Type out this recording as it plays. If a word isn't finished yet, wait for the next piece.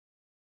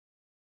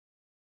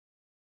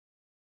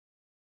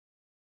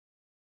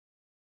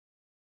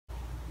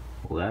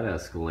Well, that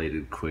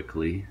escalated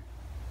quickly.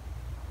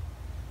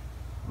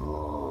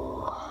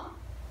 Oh,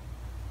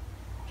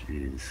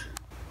 jeez.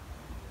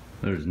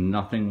 There's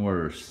nothing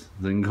worse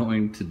than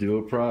going to do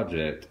a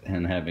project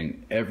and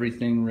having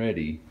everything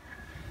ready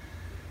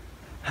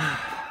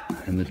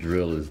and the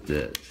drill is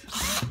dead.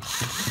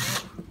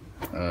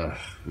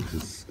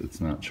 Because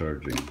it's not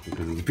charging.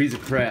 Because it's a piece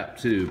of crap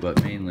too,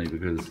 but mainly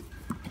because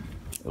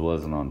it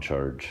wasn't on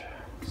charge.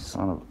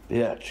 Son of a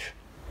bitch.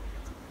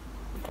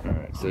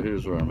 Alright, so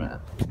here's where I'm at.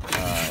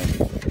 I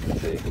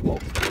take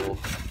multiple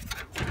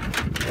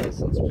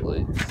license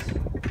plates.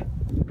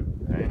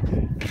 Right.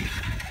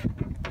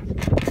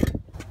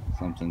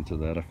 Something to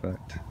that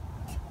effect.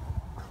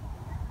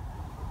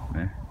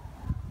 Okay.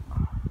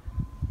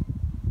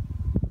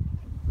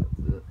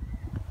 That's it.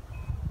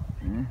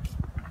 Okay.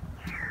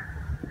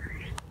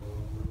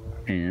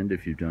 And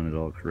if you've done it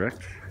all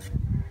correct,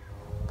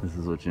 this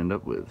is what you end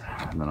up with.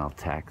 And then I'll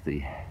tack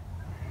the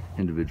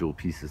individual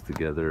pieces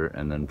together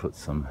and then put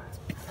some,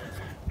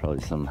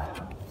 probably some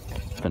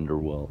fender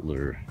welt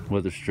or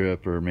weather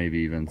strip, or maybe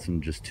even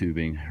some just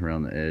tubing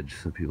around the edge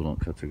so people don't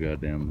cut their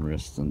goddamn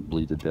wrists and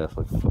bleed to death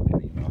like a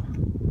fucking emo.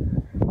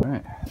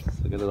 Alright,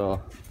 so I got it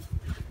all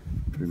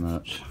pretty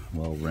much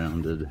well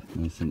rounded,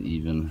 nice and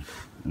even,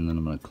 and then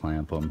I'm going to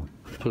clamp them.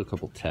 Put a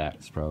couple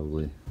tacks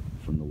probably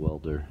from the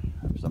welder.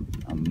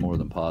 I'm more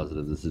than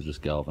positive this is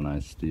just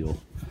galvanized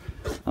steel.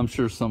 I'm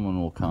sure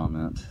someone will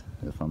comment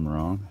if I'm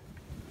wrong.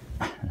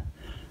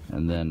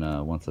 And then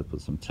once I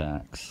put some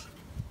tacks,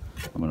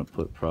 I'm gonna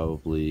put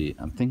probably,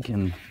 I'm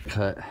thinking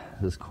cut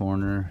this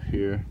corner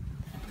here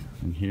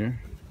and here,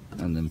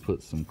 and then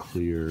put some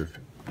clear,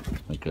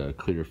 like a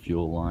clear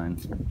fuel line,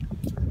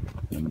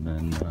 and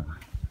then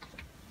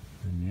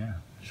yeah,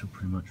 she'll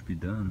pretty much be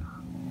done.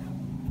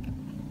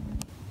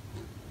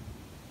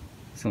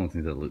 So I don't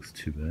think that looks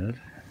too bad.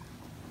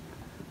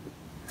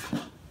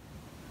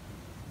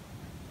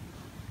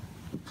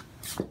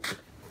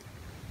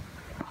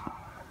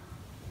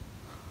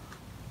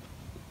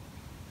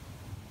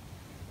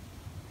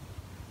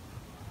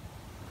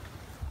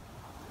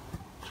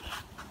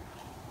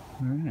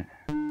 All right.